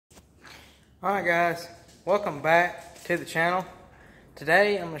Alright guys, welcome back to the channel.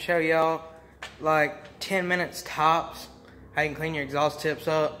 Today I'm going to show y'all like 10 minutes tops how you can clean your exhaust tips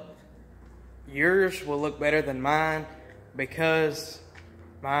up. Yours will look better than mine because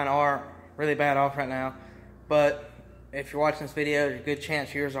mine are really bad off right now. But if you're watching this video, there's a good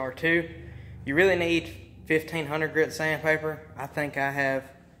chance yours are too. You really need 1500 grit sandpaper. I think I have,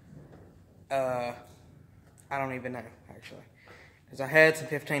 I don't even know actually. Because I had some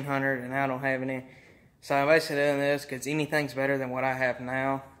 1500 and now I don't have any. So I'm basically doing this because anything's better than what I have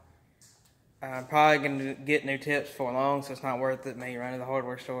now. I'm probably going to get new tips for long, so it's not worth it me running to the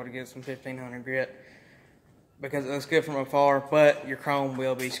hardware store to get some 1500 grit. Because it looks good from afar, but your chrome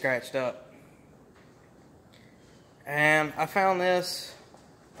will be scratched up. And I found this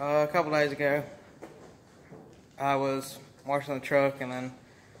a couple days ago. I was washing the truck and then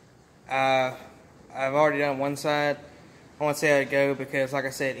I've already done one side. I want to see how it go because, like I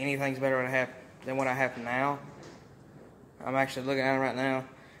said, anything's better than what I have now. I'm actually looking at it right now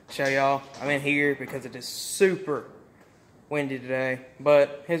to show y'all. I'm in here because it is super windy today.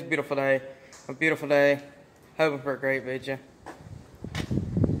 But it's a beautiful day. A beautiful day. Hoping for a great video.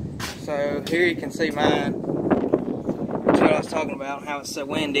 So here you can see mine. That's what I was talking about, how it's so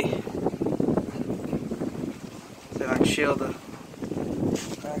windy. So I can shield the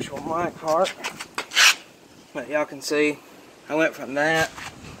actual mic part. But y'all can see I went from that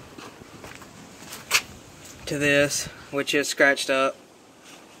to this, which is scratched up.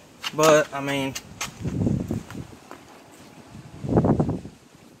 But I mean,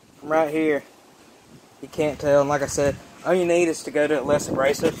 from right here, you can't tell. And like I said, all you need is to go to it less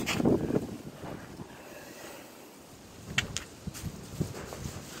abrasive.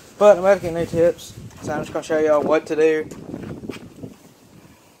 But I'm about to get new tips, so I'm just going to show y'all what to do.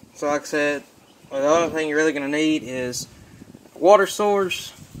 So like I said, well, the only thing you're really going to need is water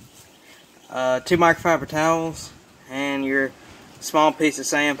source, 2 microfiber towels, and your small piece of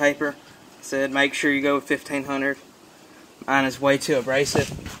sandpaper. I said make sure you go with 1500. Mine is way too abrasive,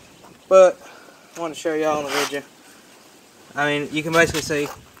 but I want to show y'all in the video. I mean, you can basically see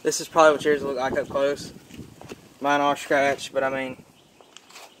this is probably what yours look like up close. Mine are scratched, but I mean,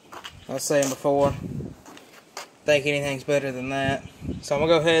 I was saying before, I think anything's better than that. So I'm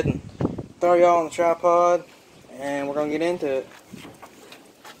gonna go ahead and throw y'all on the tripod and we're gonna get into it.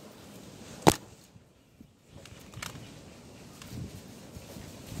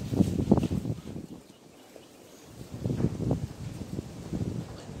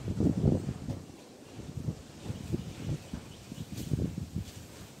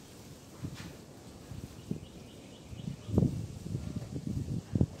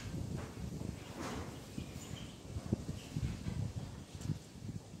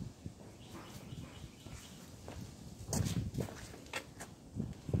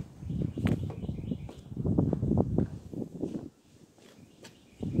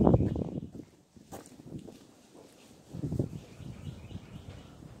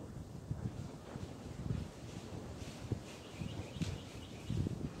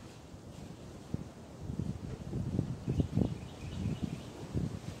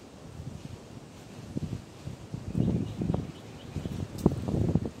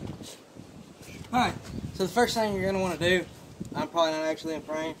 Alright, so the first thing you're going to want to do, I'm probably not actually in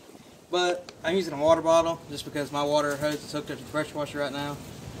frame, but I'm using a water bottle just because my water hose is hooked up to the pressure washer right now.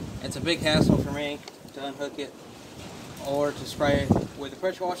 It's a big hassle for me to unhook it or to spray with the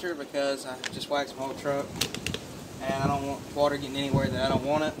pressure washer because I just waxed my whole truck and I don't want water getting anywhere that I don't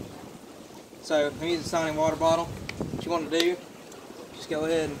want it. So I'm using a Sony water bottle. What you want to do, just go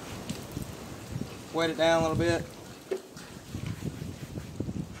ahead and wet it down a little bit.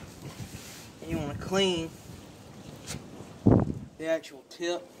 You want to clean the actual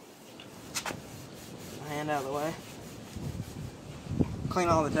tip. My hand out of the way. Clean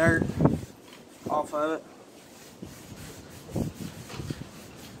all the dirt off of it.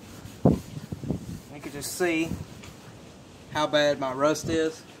 You can just see how bad my rust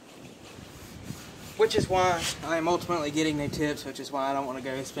is. Which is why I am ultimately getting new tips, which is why I don't want to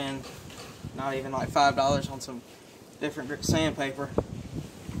go spend not even like $5 on some different grit sandpaper.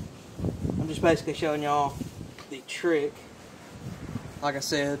 I'm just basically showing y'all the trick. Like I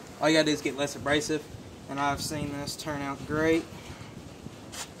said, all you gotta do is get less abrasive, and I've seen this turn out great.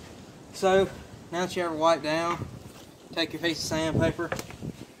 So now that you have it wiped down, take your piece of sandpaper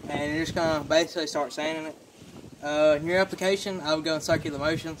and you're just gonna basically start sanding it. In your application, I would go in circular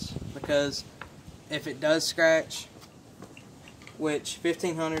motions because if it does scratch, which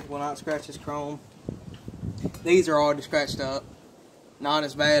 1500 will not scratch this chrome, these are already scratched up. Not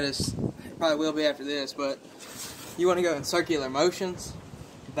as bad as it probably will be after this, but you want to go in circular motions.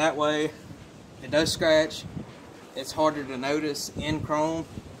 That way It does scratch. It's harder to notice in chrome,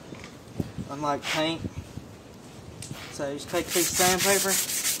 unlike paint. So just take a piece of sandpaper.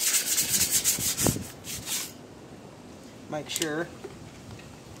 Make sure.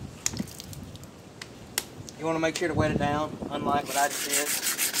 You want to make sure to wet it down, unlike what I just did.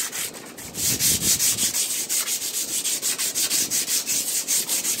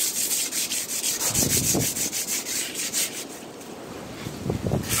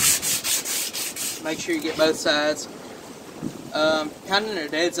 Make sure you get both sides. Kind of in a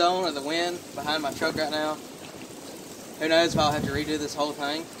dead zone of the wind behind my truck right now. Who knows if I'll have to redo this whole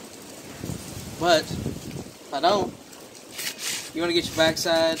thing. But if I don't, you want to get your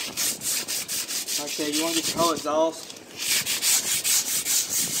backside. Like I said, you want to get your whole exhaust.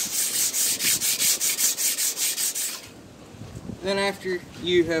 Then after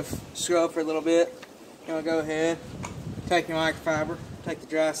you have scrubbed for a little bit, you want to go ahead, take your microfiber, take the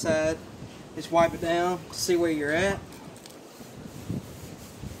dry side, just wipe it down, see where you're at.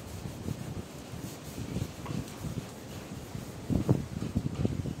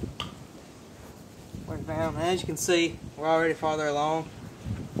 Wipe it down. As you can see, we're already farther along.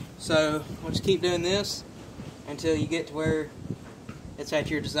 So we'll just keep doing this until you get to where it's at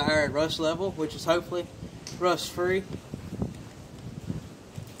your desired rust level, which is hopefully rust free.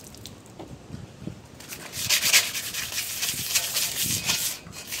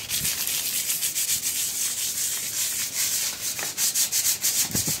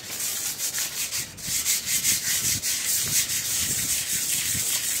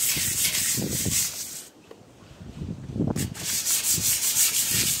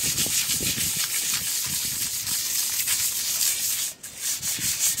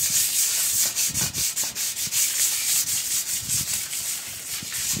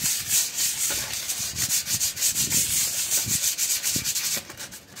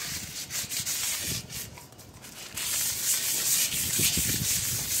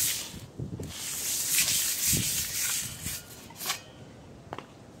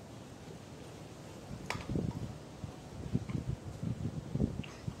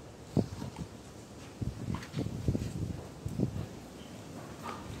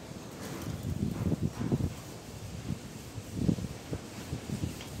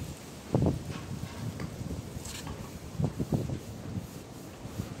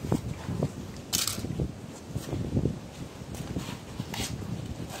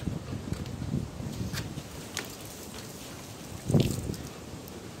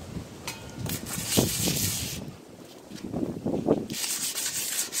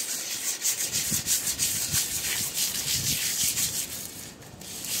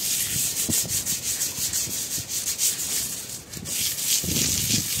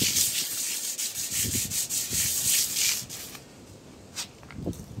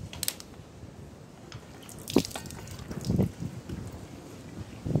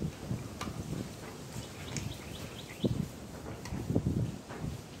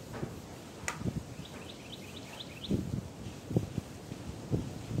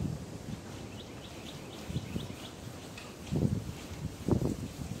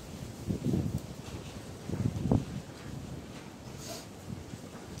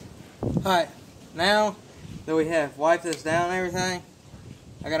 Alright, now that we have wiped this down and everything,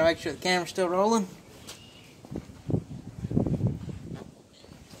 I gotta make sure the camera's still rolling.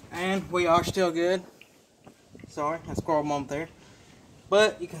 And we are still good. Sorry, that squirrel moment there.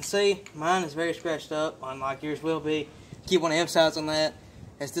 But you can see mine is very scratched up, unlike yours will be. Keep want to emphasize on that,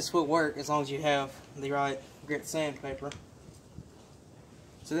 as this will work as long as you have the right grit sandpaper.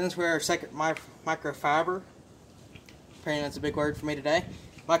 So then is where our second microfiber, apparently that's a big word for me today,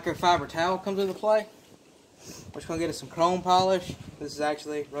 microfiber towel comes into play. We're just going to get us some chrome polish. This is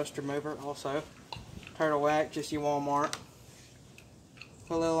actually rust remover also. Turtle wax, just your Walmart.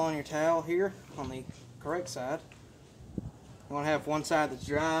 Put a little on your towel here on the correct side. You want to have one side that's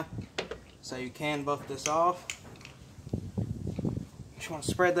dry so you can buff this off. Just want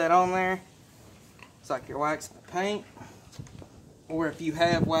to spread that on there. It's like you're waxing the paint. Or if you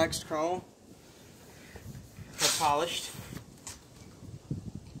have waxed chrome or polished,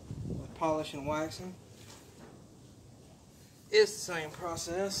 with polish and waxing, it's the same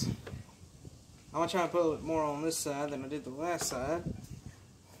process. I'm going to try and put a little bit more on this side than I did the last side.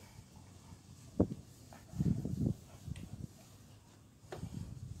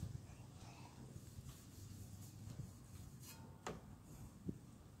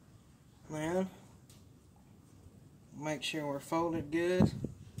 Then, make sure we're folded good.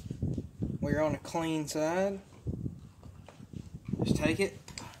 We're on a clean side. Just take it,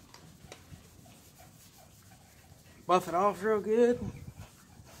 buff it off real good.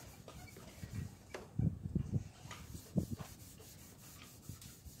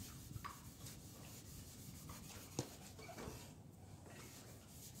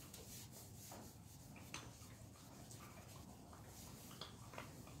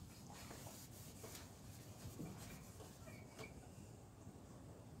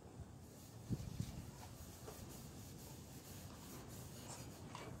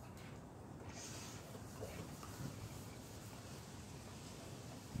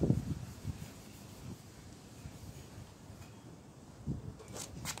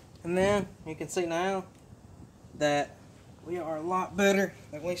 And then you can see now that we are a lot better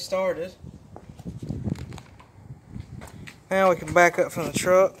than we started. Now we can back up from the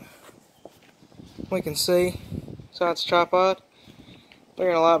truck. We can see inside the tripod. We're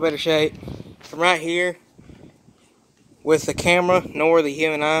in a lot better shape. From right here, with the camera nor the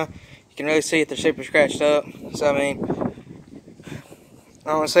human eye, you can really see it, they're super scratched up. So I mean, I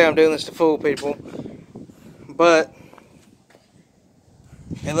don't want to say I'm doing this to fool people, but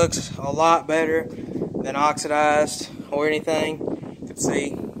it looks a lot better than oxidized or anything. You can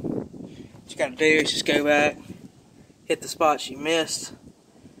see what you gotta do is just go back, hit the spots you missed.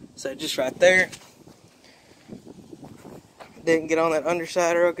 So just right there. Didn't get on that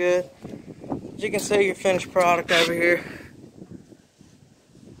underside real good. As you can see your finished product over here.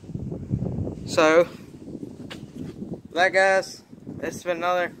 So, that guys, this has been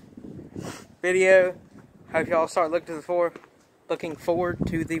another video. Hope y'all start looking forward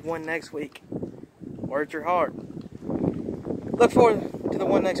to the one next week. Words are hard. Look forward to the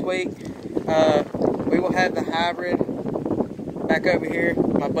one next week. We will have the hybrid back over here,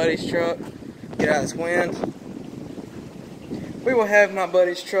 my buddy's truck. Get out of this wind. We will have my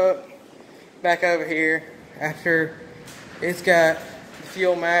buddy's truck back over here after it's got the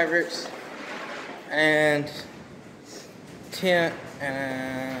Fuel Mavericks and tint,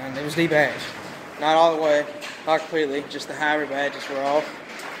 and it was debadged. Not all the way, not completely, just the hybrid badges were off.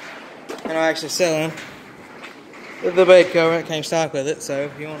 And I'm actually selling the bed cover. It came stock with it, so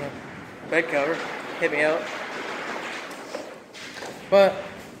if you want a bed cover, hit me up. But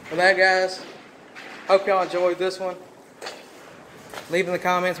with that, guys, hope y'all enjoyed this one. Leave in the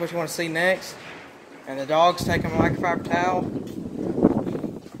comments what you want to see next. And the dog's taking a microfiber towel